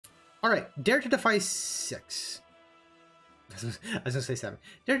Alright, Dare to Defy 6. I was gonna say 7.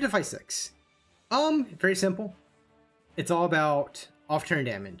 Dare to Defy 6. Very simple. It's all about off-turn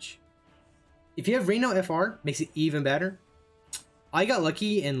damage. If you have Reno FR, makes it even better. I got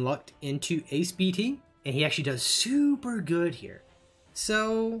lucky and lucked into Ace BT, and he actually does super good here.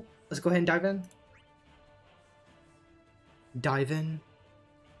 So, let's go ahead and dive in. Dive in.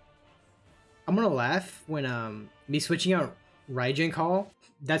 I'm gonna laugh when me switching out Raijin Call.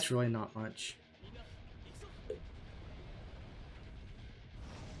 That's really not much.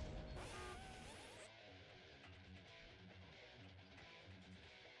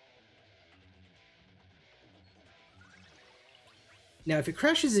 Now, if it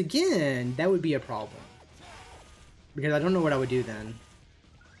crashes again, that would be a problem. Because I don't know what I would do then.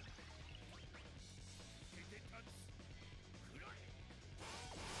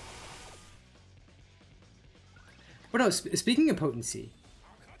 But no, speaking of potency,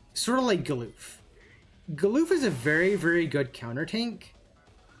 sort of like Galuf. Galuf is a very, very good counter tank,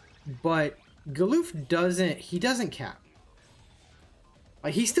 but Galuf doesn't cap.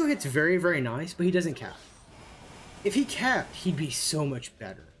 Like, he still hits very, very nice, but he doesn't cap. If he capped, he'd be so much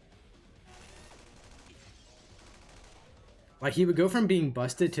better. Like, he would go from being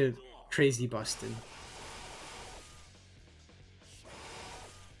busted to crazy busted.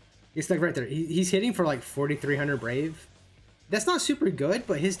 It's like right there. He's hitting for like 4,300 Brave. That's not super good,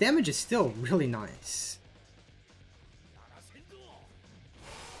 but his damage is still really nice.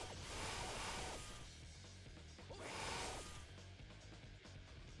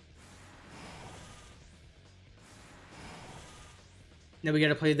 Now we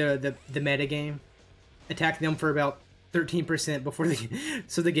gotta play the meta game. Attack them for about 13% before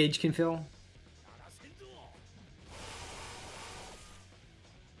so the gauge can fill.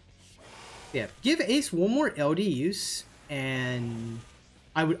 Yeah, give Ace one more LD use, and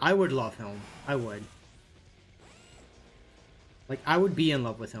I would love him. I would. Like, I would be in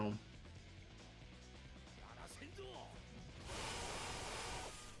love with him.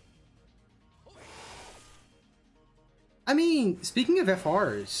 I mean, speaking of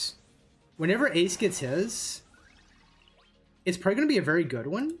FRs, whenever Ace gets his, it's probably going to be a very good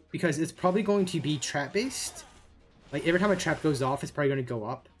one, because it's probably going to be trap-based. Like, every time a trap goes off, it's probably going to go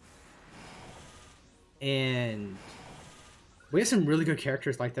up. And we have some really good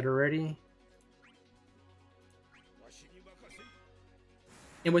characters like that already.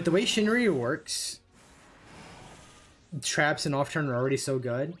 And with the way Shinryu works, traps and off-turn are already so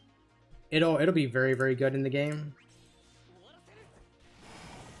good. It'll be very, very good in the game.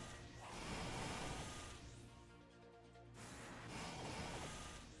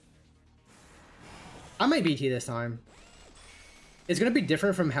 I might BT this time. It's going to be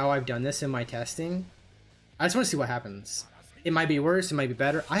different from how I've done this in my testing. I just want to see what happens. It might be worse, it might be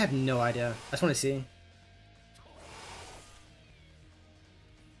better. I have no idea. I just want to see.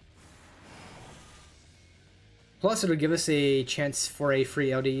 Plus, it'll give us a chance for a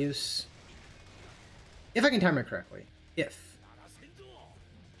free LD use. If I can time it correctly. If.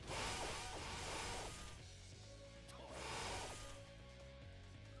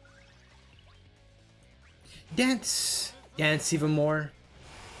 Dance! Dance even more.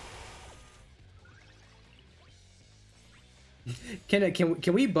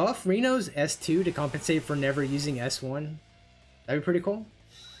 Can we buff Reno's S2 to compensate for never using S1? That'd be pretty cool.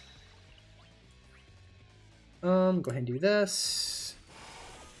 Go ahead and do this.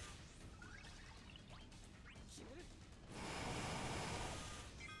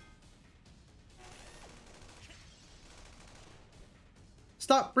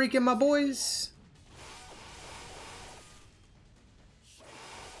 Stop breaking my boys.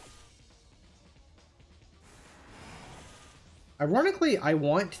 Ironically, I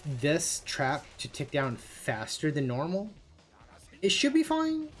want this trap to tick down faster than normal. It should be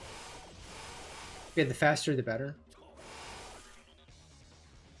fine. Yeah, the faster the better.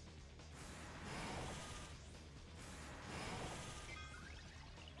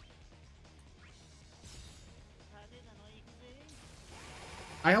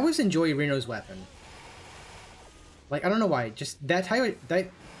 I always enjoy Reno's weapon. Like, I don't know why, just that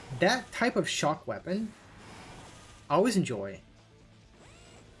type of shock weapon, I always enjoy.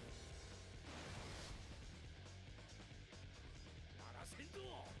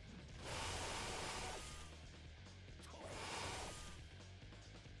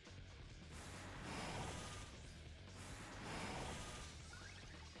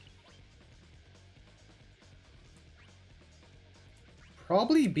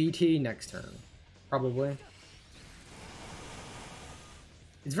 Probably BT next turn. Probably.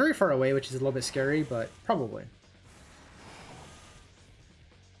 It's very far away, which is a little bit scary, but probably.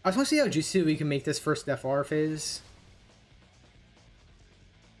 I just want to see how juicy we can make this first FR phase.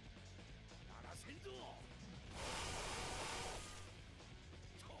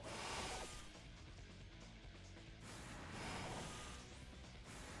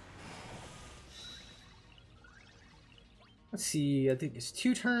 Let's see, I think it's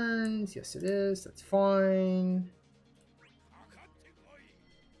 2 turns. Yes, it is. That's fine.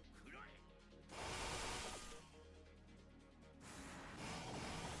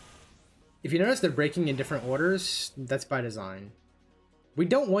 If you notice they're breaking in different orders, that's by design. We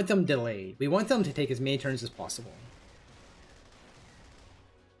don't want them delayed. We want them to take as many turns as possible.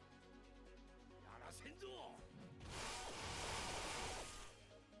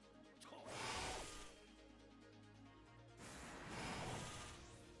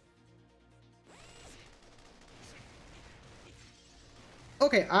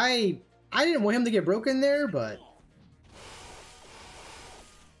 Okay, I didn't want him to get broken there, but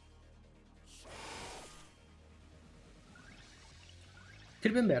could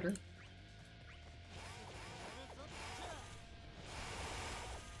have been better.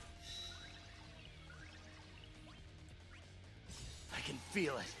 I can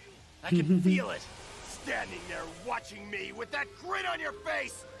feel it. I can feel it. Standing there watching me with that grin on your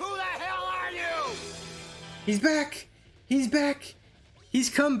face. Who the hell are you? He's back. He's back. He's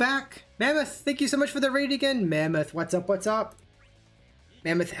come back. Mammoth, thank you so much for the raid again. Mammoth, what's up? What's up?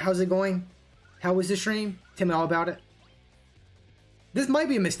 Mammoth, how's it going? How was the stream? Tell me all about it. This might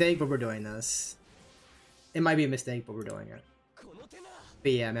be a mistake, but we're doing this. It might be a mistake, but we're doing it.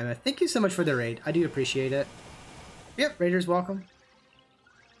 But yeah, Mammoth, thank you so much for the raid. I do appreciate it. Yep, raiders, welcome.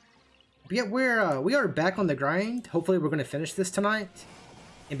 But yeah, we are back on the grind. Hopefully we're going to finish this tonight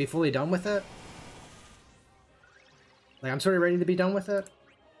and be fully done with it. Like, I'm sort of ready to be done with it.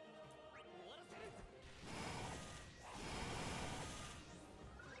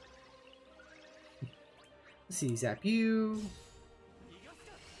 Let's see, zap you.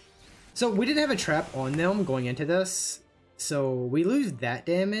 So we didn't have a trap on them going into this, so we lose that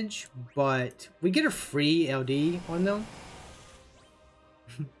damage, but we get a free LD on them.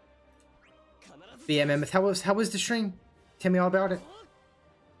 But yeah, Mammoth, how was the stream? Tell me all about it.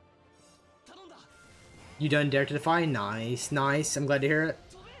 You done Dare to Defy? Nice, nice. I'm glad to hear it.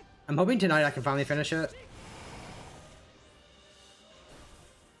 I'm hoping tonight I can finally finish it.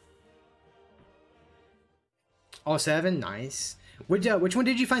 All 7? Nice. Which one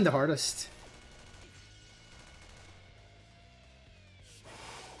did you find the hardest?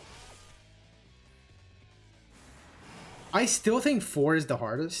 I still think 4 is the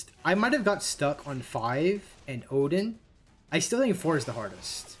hardest. I might have got stuck on 5 and Odin. I still think 4 is the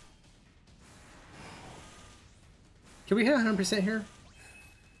hardest. Can we hit 100% here?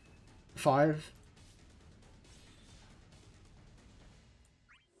 5.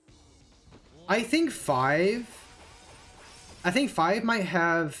 I think 5 might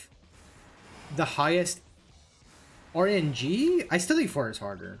have the highest RNG. I still think 4 is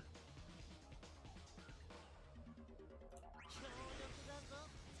harder.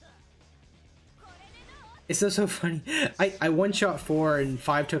 It's so funny. I one-shot 4 and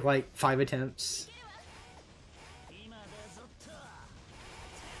 5 took like 5 attempts.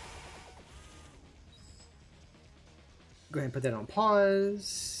 Go ahead and put that on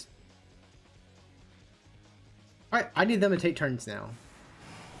pause. Alright, I need them to take turns now.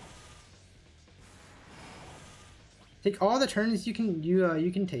 Take all the turns you can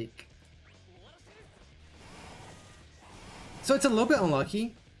take. So it's a little bit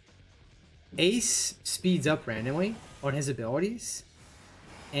unlucky. Ace speeds up randomly on his abilities,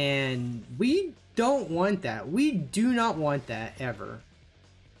 and we don't want that. We do not want that ever.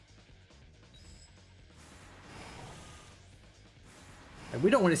 We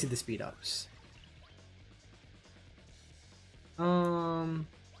don't want to see the speed ups. Yep.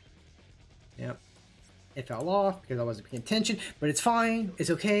 It fell off because I wasn't paying attention, but it's fine. It's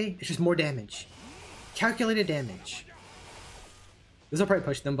okay. It's just more damage. Calculated damage. This will probably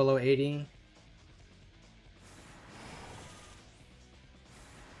push them below 80.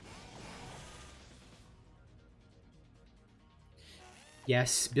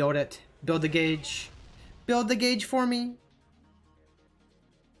 Yes, build it. Build the gauge. Build the gauge for me.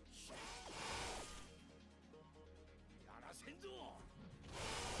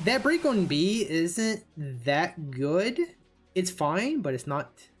 That break on B isn't that good. It's fine, but it's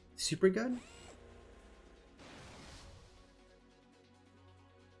not super good.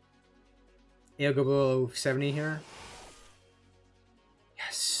 It'll go below 70 here.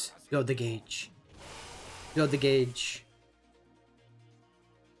 Yes. Build the gauge. Build the gauge.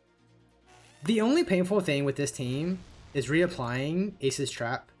 The only painful thing with this team is reapplying Ace's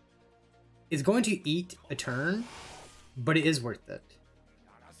trap. is going to eat a turn, but it is worth it.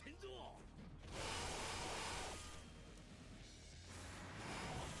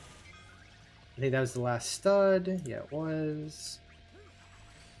 I think that was the last stud. Yeah, it was.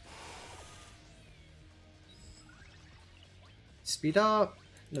 Speed up.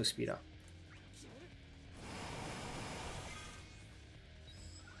 No speed up.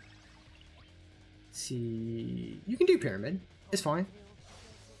 Let's see. You can do pyramid. It's fine.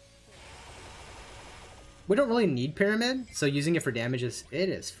 We don't really need pyramid, so using it for damage it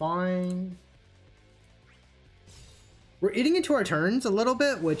is fine. We're eating into our turns a little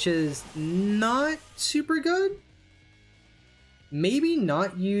bit, which is not super good. Maybe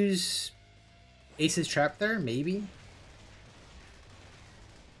not use Ace's trap there, maybe.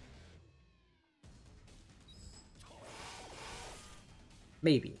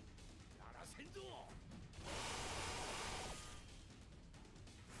 Maybe.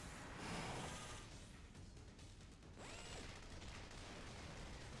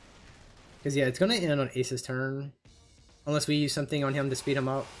 Because yeah, it's going to end on Ace's turn. Unless we use something on him to speed him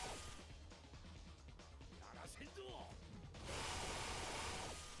up.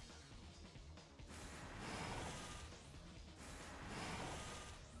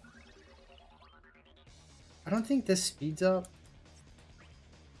 I don't think this speeds up.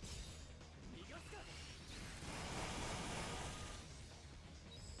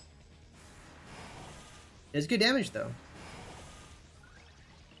 It's good damage though.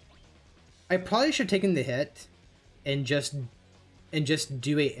 I probably should have taken the hit and just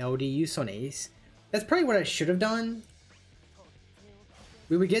do a LD use on Ace. That's probably what I should have done.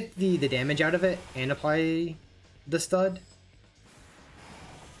 We would get the damage out of it and apply the stud.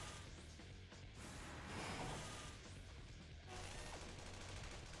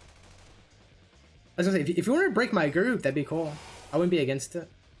 I was gonna say, if you want to break my group, that'd be cool. I wouldn't be against it.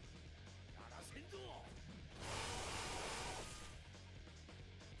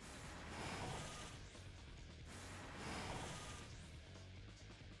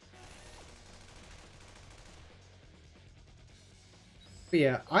 But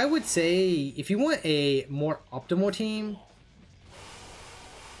yeah, I would say if you want a more optimal team,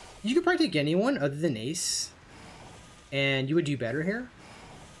 you could probably take anyone other than Ace, and you would do better here,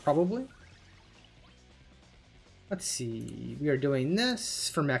 probably. Let's see, we are doing this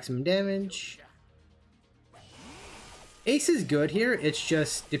for maximum damage. Ace is good here, it's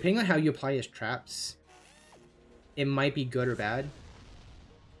just, depending on how you apply his traps, it might be good or bad.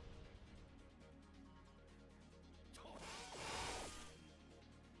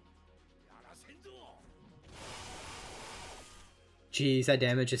 Jeez, that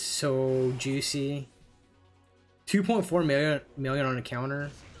damage is so juicy. 2.4 million on a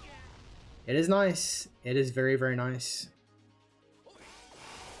counter. It is nice. It is very, very nice.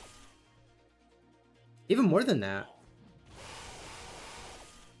 Even more than that.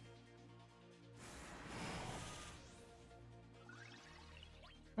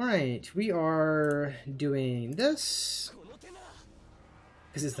 Alright, we are doing this.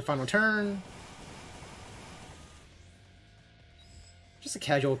 Because it's the final turn. Just a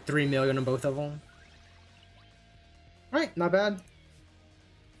casual 3 million on both of them. Alright, not bad.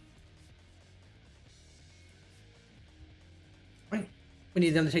 Right, we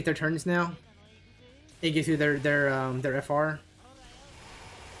need them to take their turns now. They get through their FR.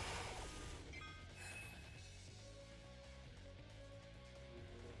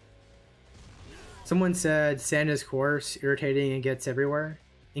 Someone said Santa's course irritating and gets everywhere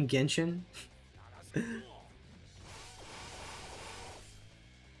in Genshin.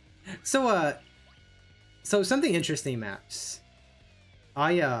 So something interesting, maps.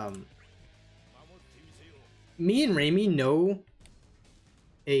 Me and Raimi know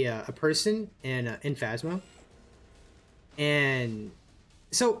a person in Phasma, and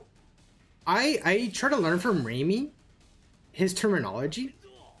so I try to learn from Raimi his terminology,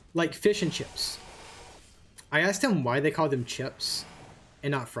 like fish and chips. I asked him why they call them chips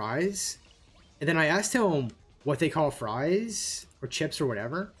and not fries, and then I asked him what they call fries or chips or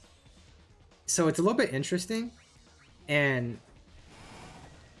whatever. So it's a little bit interesting, and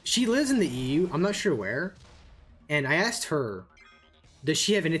she lives in the EU, I'm not sure where, and I asked her, does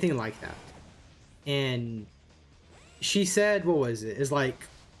she have anything like that? And she said, what was it? It's like,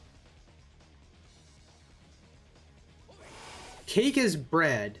 cake is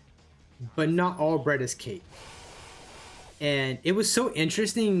bread, but not all bread is cake. And it was so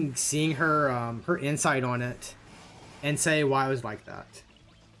interesting seeing her her insight on it and say why it was like that.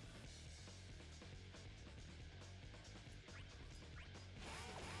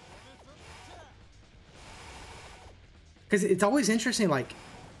 Because it's always interesting, like,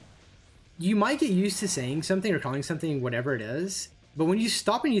 you might get used to saying something or calling something whatever it is, but when you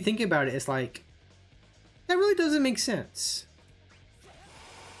stop and you think about it, it's like, that really doesn't make sense.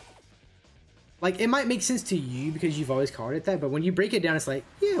 Like, it might make sense to you because you've always called it that, but when you break it down, it's like,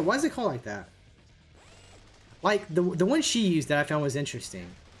 yeah, why is it called like that? Like, the one she used that I found was interesting.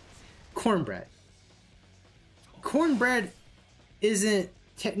 Cornbread. Cornbread isn't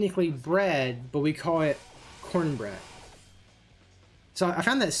technically bread, but we call it cornbread. So I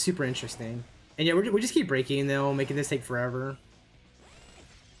found that super interesting. And yeah, we just keep breaking though, making this take forever.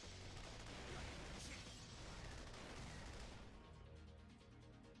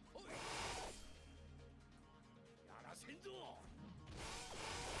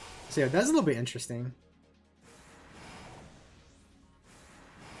 So yeah, that's a little bit interesting.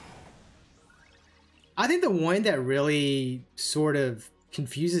 I think the one that really sort of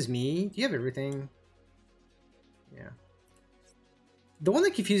confuses me... Do you have everything? Yeah. The one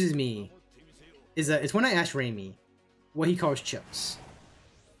that confuses me is it's when I ask Raimi what he calls chips.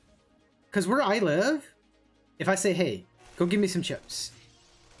 Because where I live, if I say, hey, go give me some chips,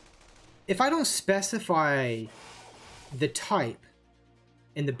 if I don't specify the type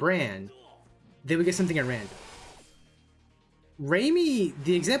and the brand, they would get something at random. Raimi,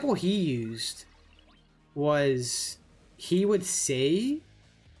 the example he used was he would say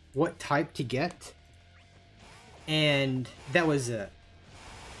what type to get, and that was it.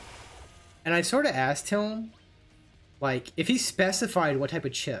 And I sort of asked him, like, if he specified what type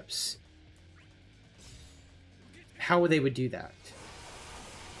of chips, how they would do that.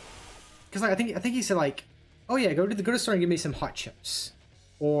 Because like, I think he said like, oh yeah, go to the store and give me some hot chips,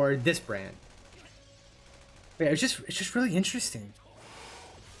 or this brand. But yeah, it's just really interesting.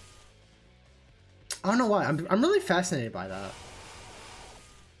 I don't know why. I'm really fascinated by that.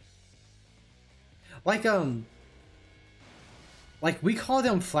 Like we call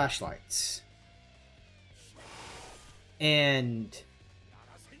them flashlights. And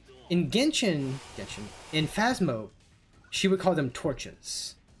in Genshin, in Phasmo, she would call them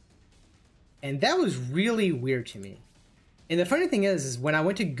torches. And that was really weird to me. And the funny thing is when I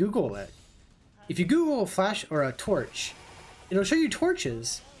went to Google it, if you Google a flash or a torch, it'll show you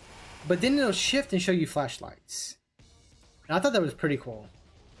torches, but then it'll shift and show you flashlights. And I thought that was pretty cool.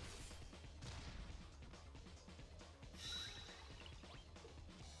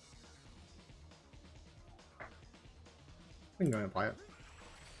 We can go ahead and apply it.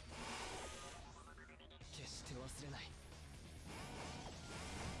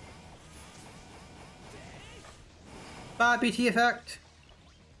 BT effect.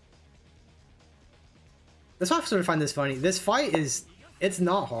 That's why I sort of find this funny. This fight it's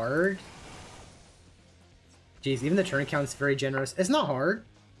not hard. Jeez, even the turn count's very generous. It's not hard.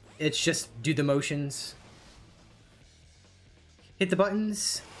 It's just do the motions. Hit the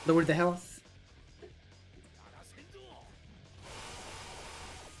buttons, lower the health.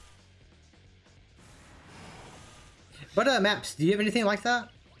 But Maps, do you have anything like that?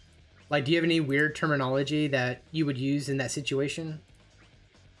 Like, do you have any weird terminology that you would use in that situation?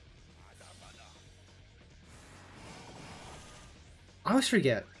 I always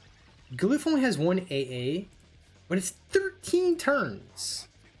forget. Galuf only has one AA, but it's 13 turns.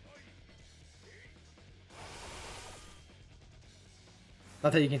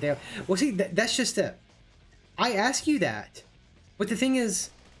 Not that you can think of. Well, see, that's just it. I ask you that, but the thing is,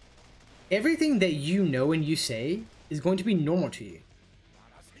 everything that you know and you say is going to be normal to you.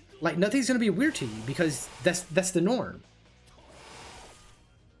 Like, nothing's going to be weird to you because that's the norm.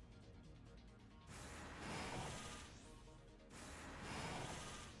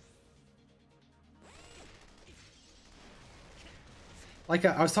 Like,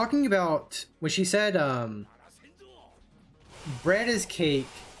 I was talking about when she said, bread is cake,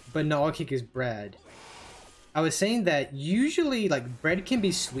 but not all cake is bread. I was saying that usually, like, bread can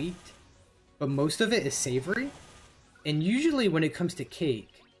be sweet, but most of it is savory. And usually when it comes to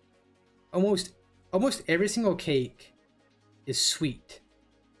cake, almost every single cake is sweet.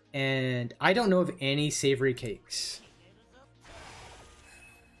 And I don't know of any savory cakes.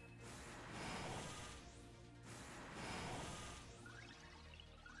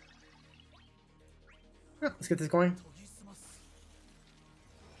 Let's get this going.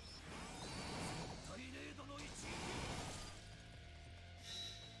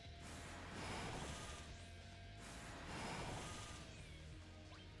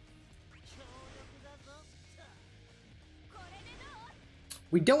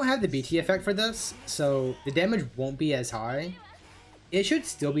 We don't have the BT effect for this, so the damage won't be as high. It should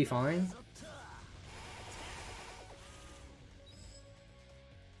still be fine.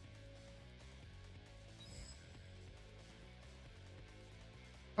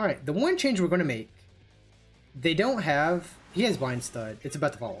 Alright, the one change we're going to make. They don't have... He has Blind Stud. It's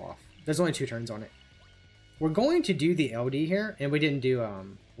about to fall off. There's only 2 turns on it. We're going to do the LD here, and we didn't do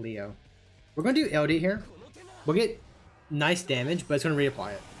Leo. We're going to do LD here. We'll get nice damage, but it's going to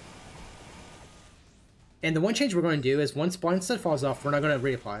reapply it. And the one change we're going to do is once Blind Stud falls off, we're not going to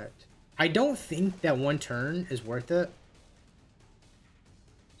reapply it. I don't think that 1 turn is worth it.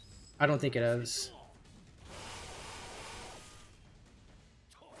 I don't think it is.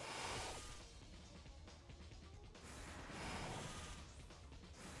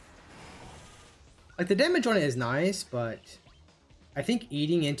 Like, the damage on it is nice, but I think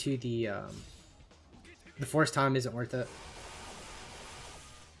eating into the force time isn't worth it.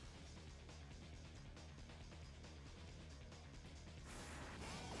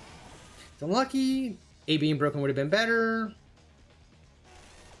 It's unlucky. A being broken would have been better.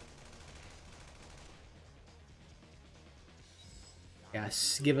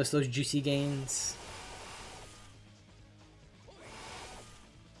 Yes, give us those juicy gains.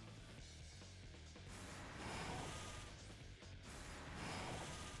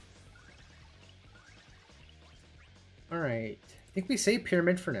 Alright, I think we say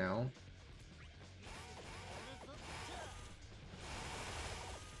pyramid for now.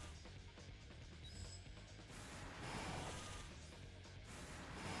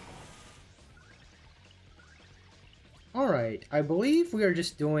 Alright, I believe we are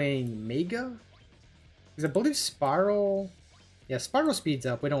just doing Mega. Because I believe Spiral... Yeah, Spiral speeds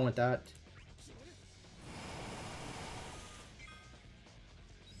up. We don't want that.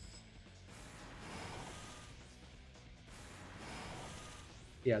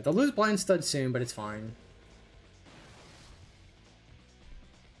 Yeah, they'll lose Blind Stud soon, but it's fine.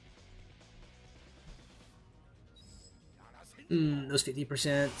 Those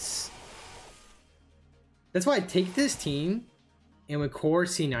 50%. That's why I take this team, and when Core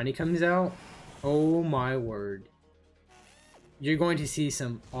C90 comes out, oh my word. You're going to see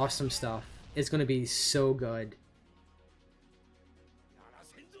some awesome stuff. It's going to be so good.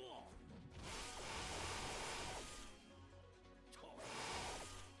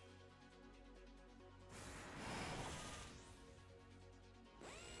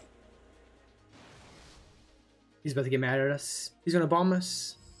 He's about to get mad at us. He's gonna bomb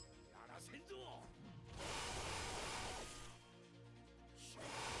us.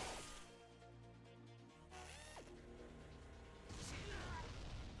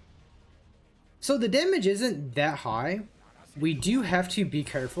 So the damage isn't that high. We do have to be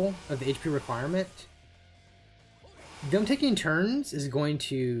careful of the HP requirement. Them taking turns is going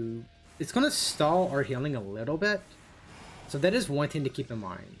to... It's going to stall our healing a little bit. So that is one thing to keep in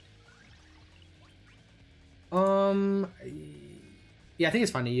mind. Yeah, I think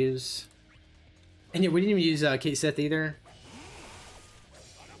it's fine to use. And yeah, we didn't even use Kate Sith either.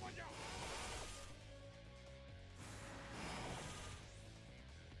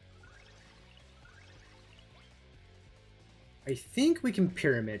 I think we can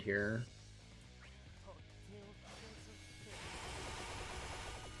pyramid here.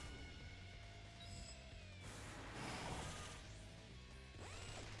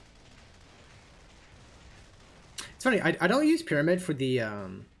 It's funny, I don't use pyramid for the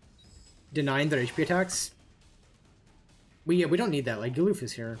denying their HP attacks. We don't need that. Like, Galuf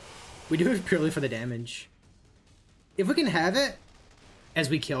is here. We do it purely for the damage. If we can have it as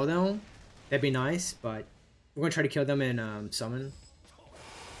we kill them, that'd be nice, but we're gonna try to kill them in summon.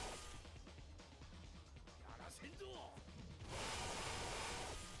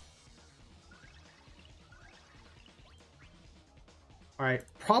 Alright,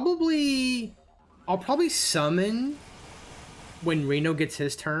 I'll probably summon when Reno gets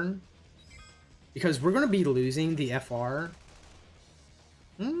his turn. Because we're going to be losing the FR.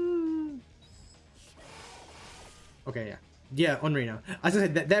 Okay, yeah. Yeah, on Reno. As I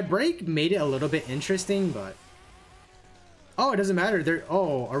said, that break made it a little bit interesting, but... Oh, it doesn't matter.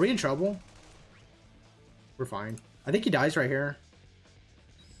 Oh, are we in trouble? We're fine. I think he dies right here.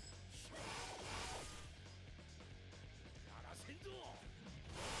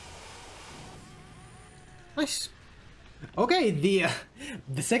 Nice. Okay, the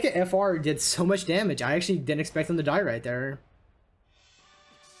second FR did so much damage. I actually didn't expect him to die right there.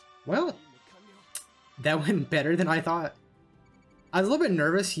 Well, that went better than I thought. I was a little bit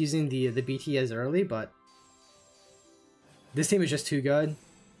nervous using the BT as early, but this team is just too good.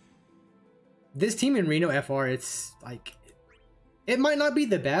 This team in Reno FR, it's like, it might not be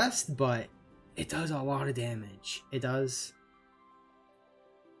the best, but it does a lot of damage. It does.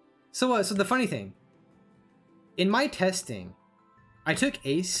 So the funny thing, in my testing, I took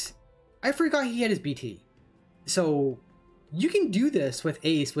Ace. I forgot he had his BT. So you can do this with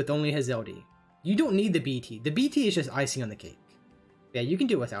Ace with only his LD. You don't need the BT. The BT is just icing on the cake. Yeah, you can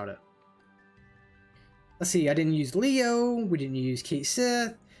do it without it. Let's see, I didn't use Leo, we didn't use Kate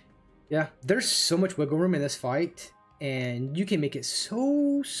Sith. Yeah, there's so much wiggle room in this fight, and you can make it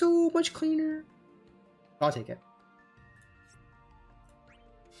so much cleaner. I'll take it.